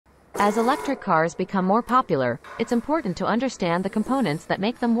As electric cars become more popular, it's important to understand the components that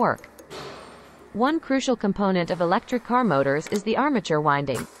make them work. One crucial component of electric car motors is the armature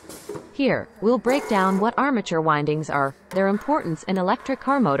winding. Here, we'll break down what armature windings are, their importance in electric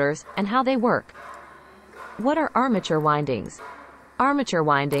car motors, and how they work. What are armature windings? Armature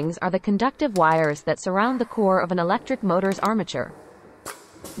windings are the conductive wires that surround the core of an electric motor's armature.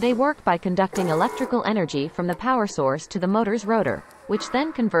 They work by conducting electrical energy from the power source to the motor's rotor, which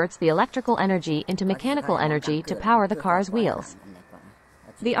then converts the electrical energy into mechanical energy to power the car's wheels.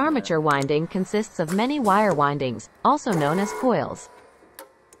 The armature winding consists of many wire windings, also known as coils.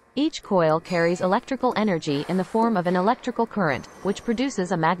 Each coil carries electrical energy in the form of an electrical current, which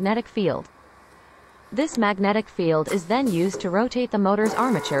produces a magnetic field. This magnetic field is then used to rotate the motor's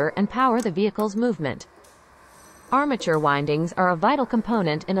armature and power the vehicle's movement. Armature windings are a vital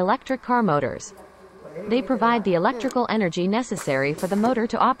component in electric car motors. They provide the electrical energy necessary for the motor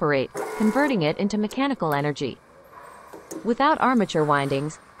to operate, converting it into mechanical energy. Without armature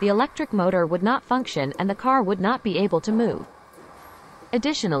windings, the electric motor would not function and the car would not be able to move.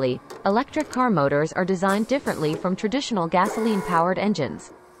 Additionally, electric car motors are designed differently from traditional gasoline-powered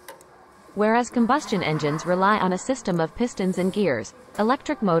engines. Whereas combustion engines rely on a system of pistons and gears,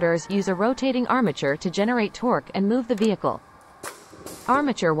 electric motors use a rotating armature to generate torque and move the vehicle.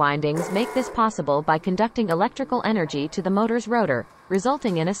 Armature windings make this possible by conducting electrical energy to the motor's rotor,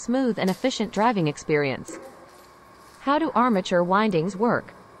 resulting in a smooth and efficient driving experience. How do armature windings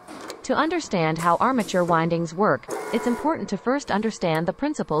work? To understand how armature windings work, it's important to first understand the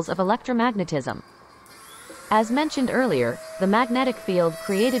principles of electromagnetism. As mentioned earlier, the magnetic field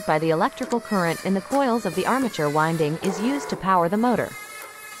created by the electrical current in the coils of the armature winding is used to power the motor.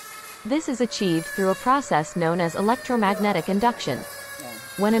 This is achieved through a process known as electromagnetic induction.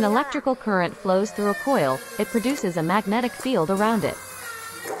 When an electrical current flows through a coil, it produces a magnetic field around it.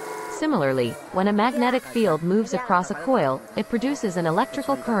 Similarly, when a magnetic field moves across a coil, it produces an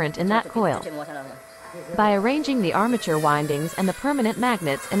electrical current in that coil. By arranging the armature windings and the permanent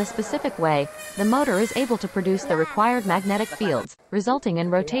magnets in a specific way, the motor is able to produce the required magnetic fields, resulting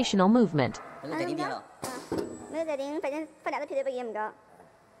in rotational movement.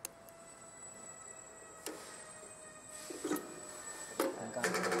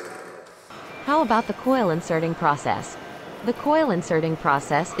 How about the coil inserting process? The coil inserting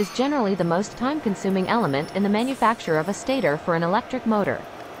process is generally the most time-consuming element in the manufacture of a stator for an electric motor.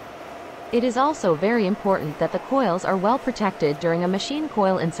 It is also very important that the coils are well protected during a machine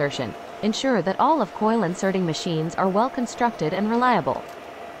coil insertion. Ensure that all of coil inserting machines are well constructed and reliable.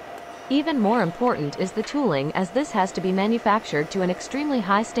 Even more important is the tooling, as this has to be manufactured to an extremely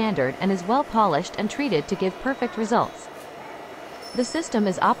high standard and is well polished and treated to give perfect results. The system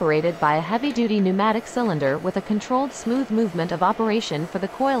is operated by a heavy-duty pneumatic cylinder with a controlled smooth movement of operation for the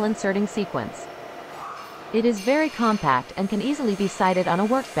coil inserting sequence. It is very compact and can easily be sited on a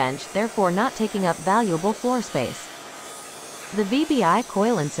workbench, therefore not taking up valuable floor space. The VBI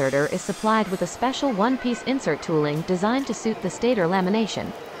coil inserter is supplied with a special one-piece insert tooling designed to suit the stator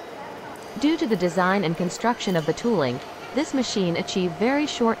lamination. Due to the design and construction of the tooling, this machine achieves very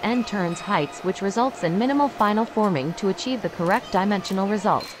short end turns heights, which results in minimal final forming to achieve the correct dimensional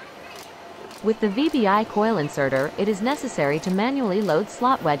result. With the VBI coil inserter, it is necessary to manually load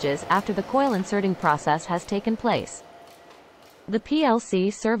slot wedges after the coil inserting process has taken place. The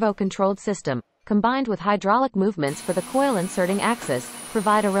PLC servo-controlled system, combined with hydraulic movements for the coil inserting axis,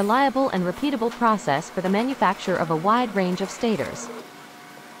 provide a reliable and repeatable process for the manufacture of a wide range of stators.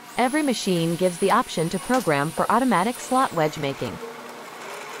 Every machine gives the option to program for automatic slot wedge making.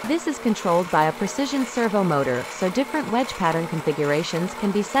 This is controlled by a precision servo motor, so different wedge pattern configurations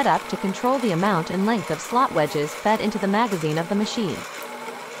can be set up to control the amount and length of slot wedges fed into the magazine of the machine.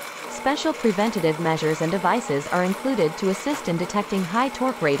 Special preventative measures and devices are included to assist in detecting high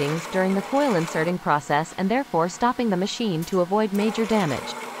torque ratings during the coil inserting process and therefore stopping the machine to avoid major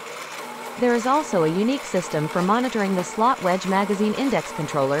damage. There is also a unique system for monitoring the slot wedge magazine index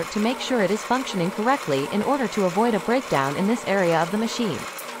controller to make sure it is functioning correctly in order to avoid a breakdown in this area of the machine.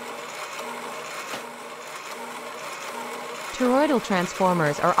 Toroidal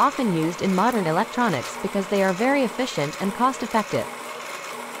transformers are often used in modern electronics because they are very efficient and cost-effective.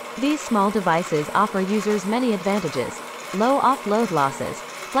 These small devices offer users many advantages: low off-load losses,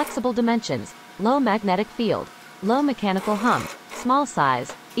 flexible dimensions, low magnetic field, low mechanical hum, small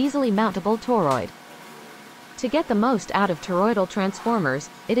size, easily mountable toroid. To get the most out of toroidal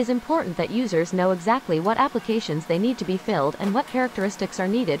transformers, it is important that users know exactly what applications they need to be filled and what characteristics are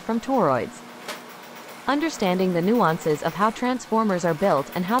needed from toroids. Understanding the nuances of how transformers are built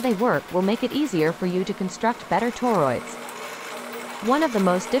and how they work will make it easier for you to construct better toroids. One of the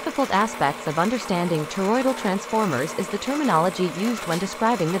most difficult aspects of understanding toroidal transformers is the terminology used when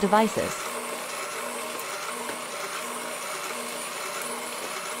describing the devices.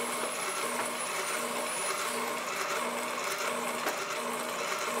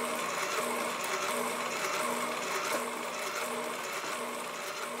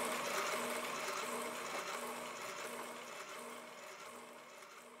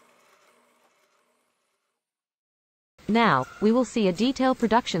 Now, we will see a detailed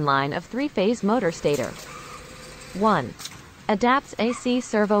production line of three-phase motor stator. 1. Adapts AC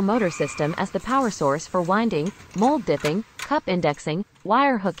servo motor system as the power source for winding, mold dipping, cup indexing,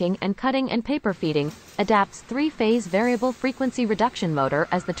 wire hooking and cutting and paper feeding. Adapts three-phase variable frequency reduction motor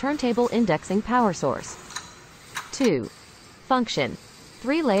as the turntable indexing power source. 2. Function.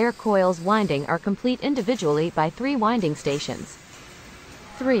 Three-layer coils winding are complete individually by three winding stations.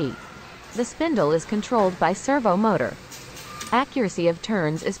 3. The spindle is controlled by servo motor. Accuracy of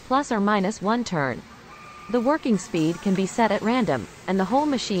turns is plus or minus 1 turn. The working speed can be set at random, and the whole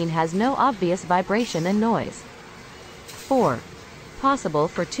machine has no obvious vibration and noise. 4. Possible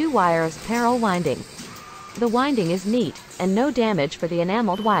for 2 wires parallel winding. The winding is neat, and no damage for the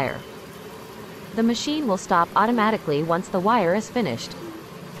enameled wire. The machine will stop automatically once the wire is finished.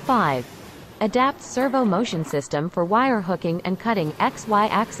 5. Adapts servo motion system for wire hooking and cutting XY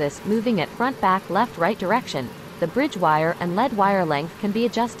axis moving at front back left right direction. The bridge wire and lead wire length can be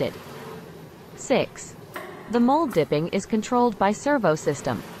adjusted. 6. The mold dipping is controlled by servo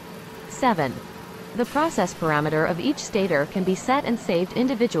system. 7. The process parameter of each stator can be set and saved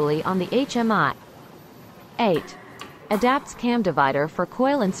individually on the HMI. 8. Adapts cam divider for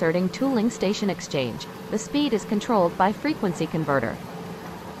coil inserting tooling station exchange. The speed is controlled by frequency converter.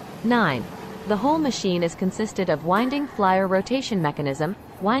 9. The whole machine is consisted of winding flyer rotation mechanism,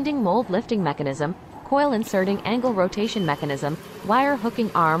 winding mold lifting mechanism, coil inserting angle rotation mechanism, wire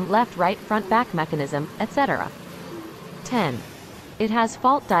hooking arm left right front back mechanism, etc. 10. It has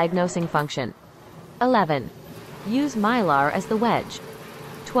fault diagnosing function. 11. Use mylar as the wedge.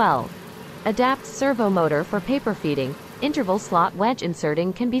 12. Adapts servo motor for paper feeding. Interval slot wedge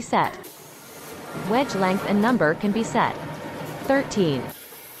inserting can be set. Wedge length and number can be set. 13.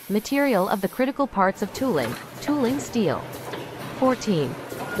 Material of the critical parts of tooling, tooling steel. 14.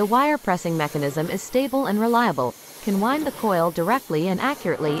 The wire pressing mechanism is stable and reliable, can wind the coil directly and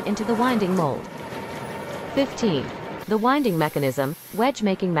accurately into the winding mold. 15. The winding mechanism, wedge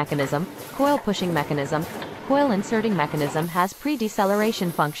making mechanism, coil pushing mechanism, coil inserting mechanism has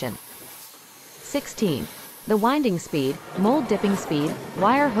pre-deceleration function. 16. The winding speed, mold dipping speed,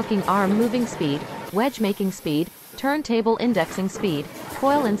 wire hooking arm moving speed, wedge making speed, turntable indexing speed,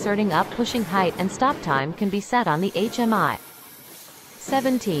 coil inserting up pushing height and stop time can be set on the HMI.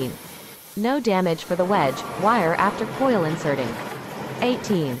 17. No damage for the wedge, wire after coil inserting.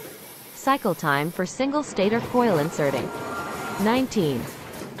 18. Cycle time for single stator coil inserting. 19.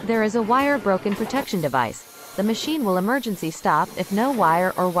 There is a wire broken protection device. The machine will emergency stop if no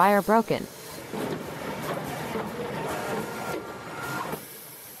wire or wire broken.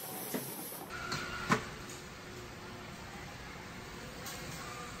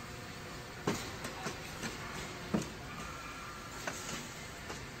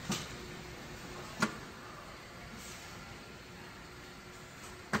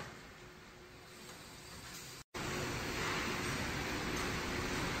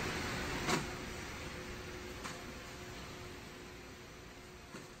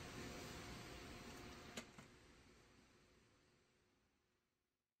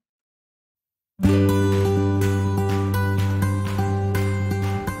 You